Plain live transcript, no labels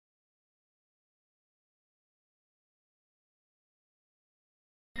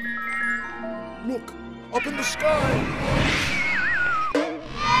Look, up in the sky.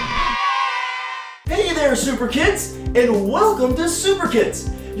 Hey there, SooprKIDS, and welcome to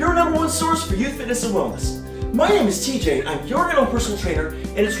SooprKIDS, your #1 source for youth fitness and wellness. My name is TJ, I'm your own personal trainer,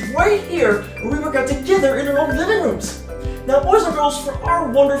 and it's right here where we work out together in our own living rooms. Now, boys and girls, for our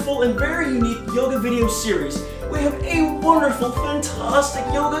wonderful and very unique yoga video series, we have a wonderful, fantastic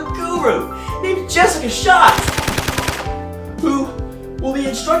yoga guru named Jessica Schatz, who will be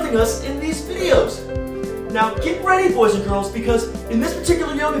instructing us in these videos. Now, get ready, boys and girls, because in this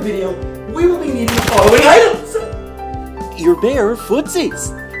particular yoga video, we will be needing the following items. Your bare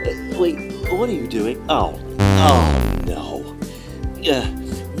footsies. Wait, what are you doing? Oh no.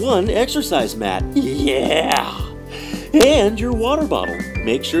 1 exercise mat. Yeah. And your water bottle.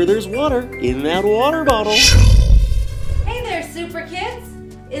 Make sure there's water in that water bottle. Hey there, SooprKIDS.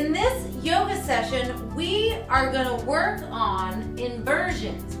 In this yoga session, we are going to work on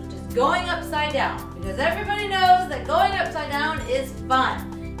inversions, which is going upside down, because everybody knows that going upside down is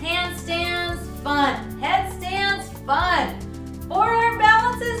fun. Handstands, fun. Headstands, fun. Forearm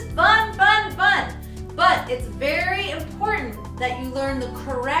balance is fun, fun, fun. But it's very important that you learn the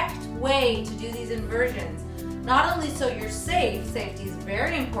correct way to do these inversions. Not only so you're safe, safety is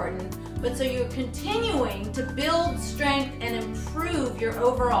very important, but so you're continuing to build strength and improve your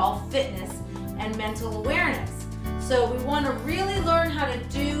overall fitness and mental awareness. So we want to really learn how to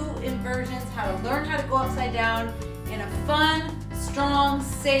do inversions, how to learn how to go upside down in a fun, strong,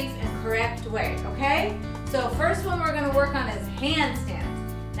 safe, and correct way, okay? So first one we're going to work on is handstands.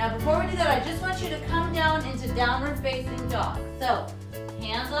 Now before we do that, I just want you to come down into downward facing dog. So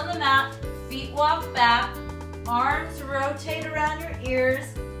hands on the mat, feet walk back, arms rotate around your ears,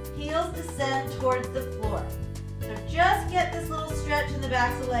 heels descend towards the floor. So just get this little stretch in the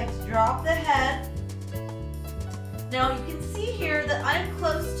backs of the legs, drop the head. Now you can see here that I'm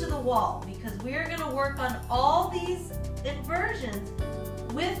close to the wall because we are going to work on all these inversions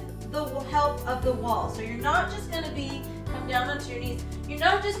with the help of the wall. So you're not just going to be, come down onto your knees, you're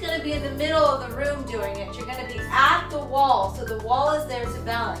not just going to be in the middle of the room doing it, you're going to be at the wall, so the wall is there to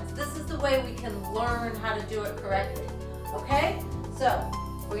balance. This is the way we can learn how to do it correctly, okay? So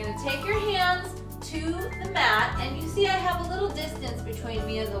we're going to take your hands to the mat, and you see I have a little distance between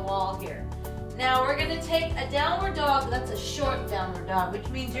me and the wall here. Now we're going to take a downward dog. That's a short downward dog, which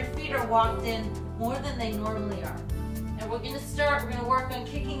means your feet are walked in more than they normally are. And we're going to work on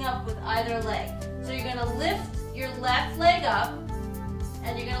kicking up with either leg. So you're going to lift your left leg up,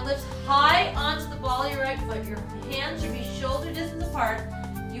 and you're going to lift high onto the ball of your right foot. Your hands should be shoulder distance apart.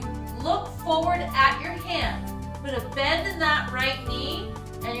 You look forward at your hands. Put a bend in that right knee,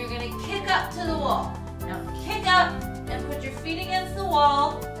 and you're going to kick up to the wall. Now kick up and put your feet against the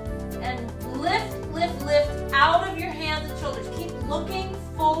wall, and lift, lift, lift out of your hands and shoulders. Keep looking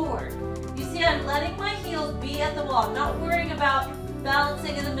forward. You see, I'm letting my heels be at the wall. I'm not worrying about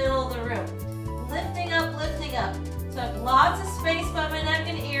balancing in the middle of the room. Lifting up, lifting up. So I have lots of space by my neck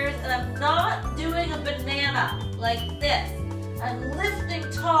and ears, and I'm not doing a banana like this. I'm lifting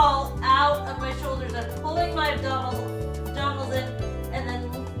tall out of my shoulders. I'm pulling my abdominals in, and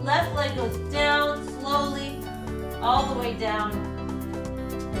then left leg goes down slowly, all the way down,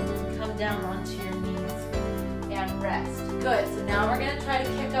 and then come down onto your knees and rest. Good, so now we're going to try to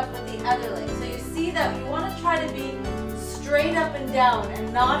kick up with the other leg. So you see that you want to try to be straight up and down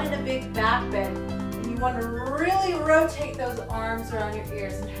and not in a big back bend. And you want to really rotate those arms around your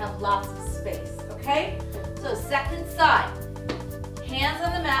ears and have lots of space, okay? So second side. Hands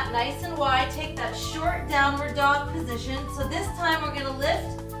on the mat, nice and wide. Take that short downward dog position. So this time we're going to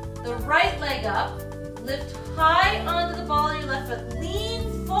lift the right leg up. Lift high onto the ball of your left foot.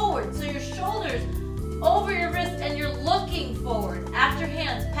 Lean forward so your shoulders over your wrist and you're looking forward at your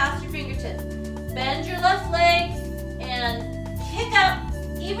hands, past your fingertips. Bend your left leg and kick up.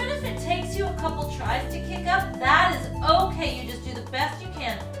 Even if it takes you a couple tries to kick up, that is okay. You just do the best you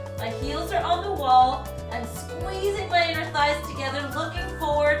can. My heels are on the wall. I'm squeezing my inner thighs together, looking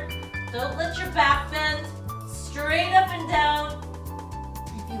forward. Don't let your back bend. Straight up and down.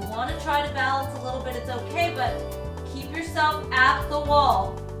 If you want to try to balance a little bit, it's okay, but keep yourself at the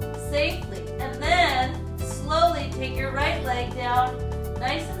wall safely. And then slowly take your right leg down,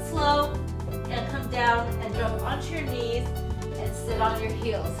 nice and slow, and come down and jump onto your knees and sit on your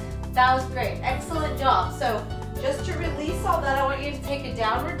heels. That was great. Excellent job. So just to release all that, I want you to take a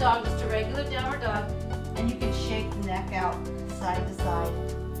downward dog, just a regular downward dog, and you can shake the neck out side to side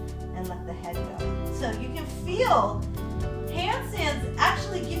and let the head go. So you can feel handstands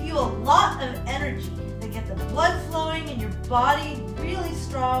actually give you a lot of energy. They get the blood flowing in your body really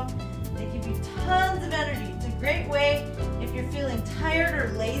strong. They give you tons of energy. It's a great way if you're feeling tired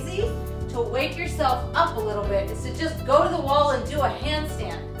or lazy to wake yourself up a little bit is to just go to the wall and do a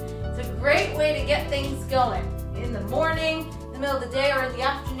handstand. It's a great way to get things going in the morning, in the middle of the day, or in the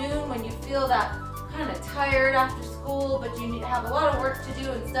afternoon when you feel that kind of tired after school, but you have a lot of work to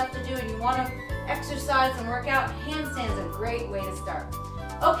do and stuff to do and you want to exercise and work out. Handstand's a great way to start.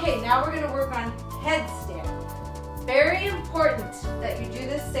 Okay, now we're going to work on headstand. Very important that you do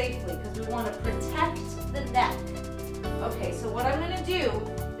this safely because we want to protect the neck. Okay, so what I'm going to do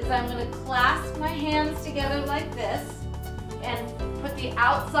is I'm going to clasp my hands together like this and put the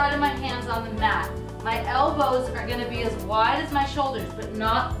outside of my hands on the mat. My elbows are going to be as wide as my shoulders, but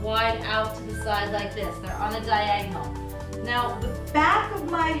not wide out to the side like this. They're on a diagonal. Now, the back of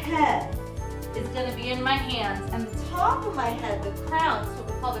my head is going to be in my hands, and the top of my head, the crown, so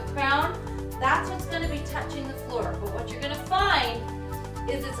what we call the crown, that's what's going to be touching the floor. But what you're going to find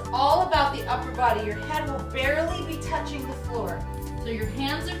is it's all about the upper body. Your head will barely be touching the floor. So your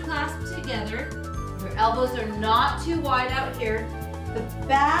hands are clasped together. Your elbows are not too wide out here. The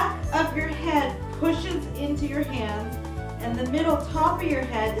back of your head pushes into your hands, and the middle top of your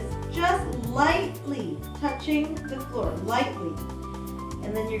head is just lightly touching the floor, lightly.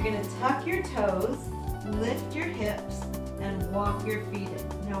 And then you're going to tuck your toes, lift your hips, and walk your feet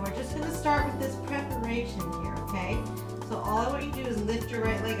in. Now we're just going to start with this preparation here, okay? So all I want you to do is lift your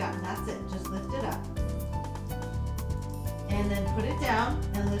right leg up, and that's it. Just lift it up. And then put it down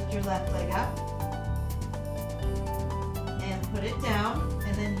and lift your left leg up. And put it down,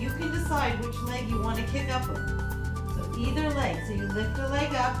 and then you can decide which leg you want to kick up with. So either leg. So you lift a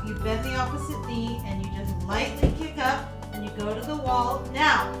leg up, you bend the opposite knee, and you just lightly kick up, and you go to the wall.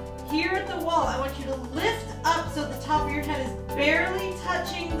 Now, here at the wall, I want you to lift up so the top of your head is barely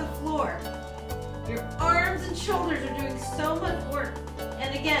touching the floor. Your arms and shoulders are doing so much work.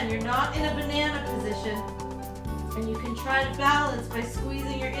 And again, you're not in a banana position, and you can try to balance by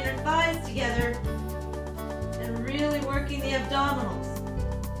squeezing your inner thighs together and really working the abdominals.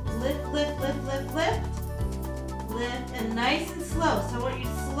 Lift, lift, lift, lift, lift. Lift, and nice and slow. So I want you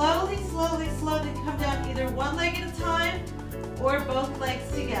to slowly, slowly, slowly come down either one leg at a time or both legs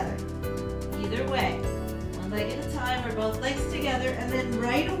together. Either way. One leg at a time or both legs together, and then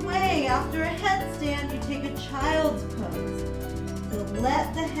right away after a headstand you take a child's pose. So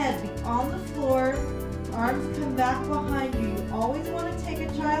let the head be on the floor, arms come back behind you. You always want to take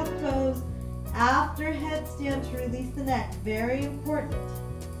a child's pose after headstand to release the neck. Very important.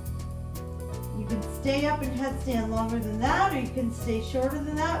 You can stay up in headstand longer than that, or you can stay shorter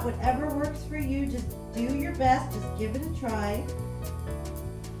than that. Whatever works for you, just do your best. Just give it a try.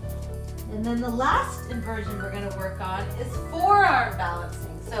 And then the last inversion we're going to work on is forearm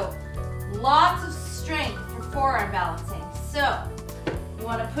balancing. So lots of strength for forearm balancing. So you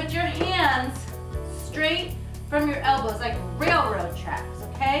want to put your hands straight from your elbows like railroad tracks,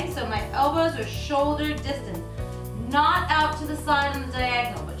 okay? So my elbows are shoulder distance, not out to the side on the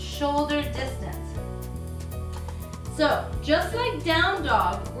diagonal, but shoulder distance. So just like down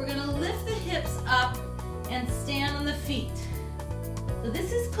dog, we're going to lift the hips up and stand on the feet. So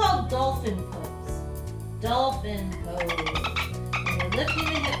this is called dolphin pose. Dolphin pose. And you're lifting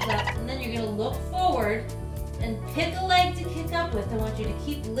the hips up, and then you're going to look forward and pick a leg to kick up with. I want you to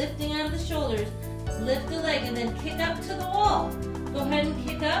keep lifting out of the shoulders. Lift a leg and then kick up to the wall. Go ahead and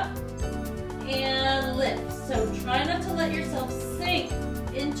kick up and lift. So try not to let yourself sink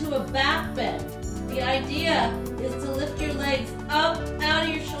into a back bend. The idea is to lift your legs up out of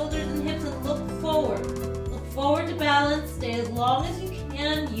your shoulders and hips and look forward. Look forward to balance. Stay as long as you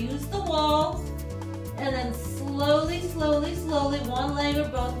can. Use the wall. And then slowly, slowly, slowly, one leg or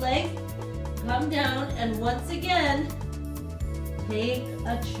both legs, come down, and once again, take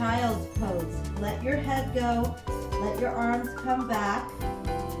a child's pose. Let your head go. Let your arms come back.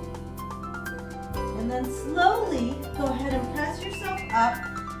 And then slowly go ahead and press yourself up.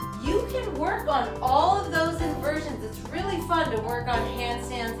 You can work on all of those inversions. It's really fun to work on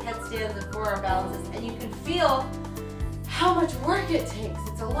handstands, headstands, and forearm balances, and you can feel how much work it takes.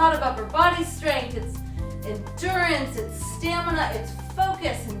 It's a lot of upper body strength, it's endurance, it's stamina, it's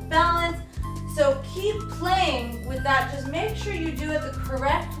focus and balance. So keep playing with that. Just make sure you do it the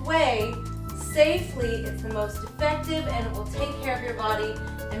correct way, safely. It's the most effective, and it will take care of your body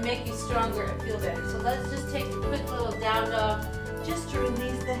and make you stronger and feel better. So let's just take a quick little down dog just to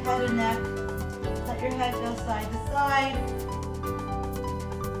release the head and neck. Let your head go side to side.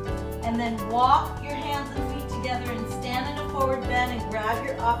 And then walk your hands and feet together and stand in a forward bend and grab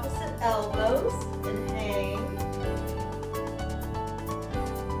your opposite elbows and hang.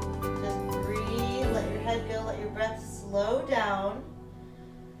 Just breathe, let your head go, let your breath slow down.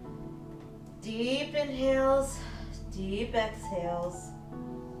 Deep inhales, deep exhales.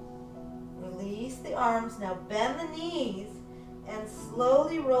 the arms. Now bend the knees and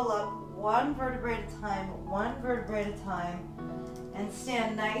slowly roll up one vertebrae at a time, one vertebrae at a time, and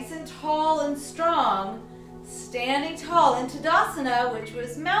stand nice and tall and strong. Standing tall in Tadasana, which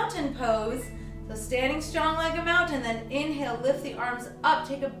was mountain pose. So standing strong like a mountain, then inhale, lift the arms up,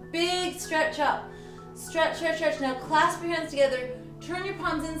 take a big stretch up. Stretch, stretch, stretch. Now clasp your hands together, turn your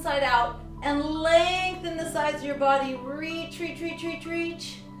palms inside out, and lengthen the sides of your body. Reach, reach, reach, reach,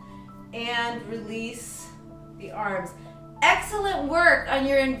 reach. And release the arms. Excellent work on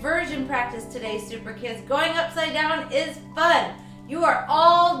your inversion practice today, Super Kids. Going upside down is fun. You are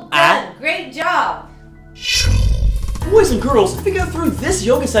all done. Great job. Boys and girls, if you got through this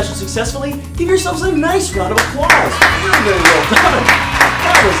yoga session successfully, give yourselves a nice round of applause. Very, very well done.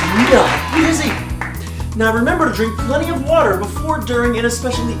 That was not easy. Now remember to drink plenty of water before, during, and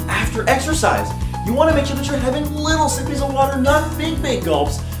especially after exercise. You want to make sure that you're having little sippies of water, not big, big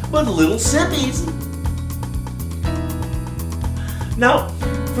gulps, but little sippies. Now,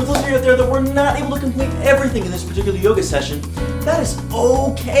 for those of you out there that were not able to complete everything in this particular yoga session, that is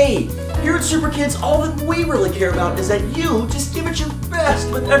okay. Here at SooprKIDS, all that we really care about is that you just give it your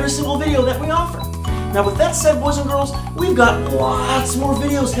best with every single video that we offer. Now with that said, boys and girls, we've got lots more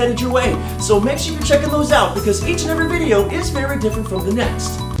videos headed your way, so make sure you're checking those out because each and every video is very different from the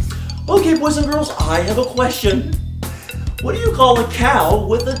next. Okay, boys and girls, I have a question. What do you call a cow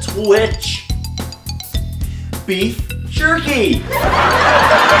with a twitch? Beef jerky.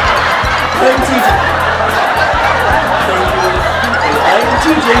 I'm TJ. Thank you. I am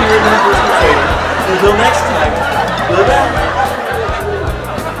TJ, your Inversion trainer. Until next time, bye-bye.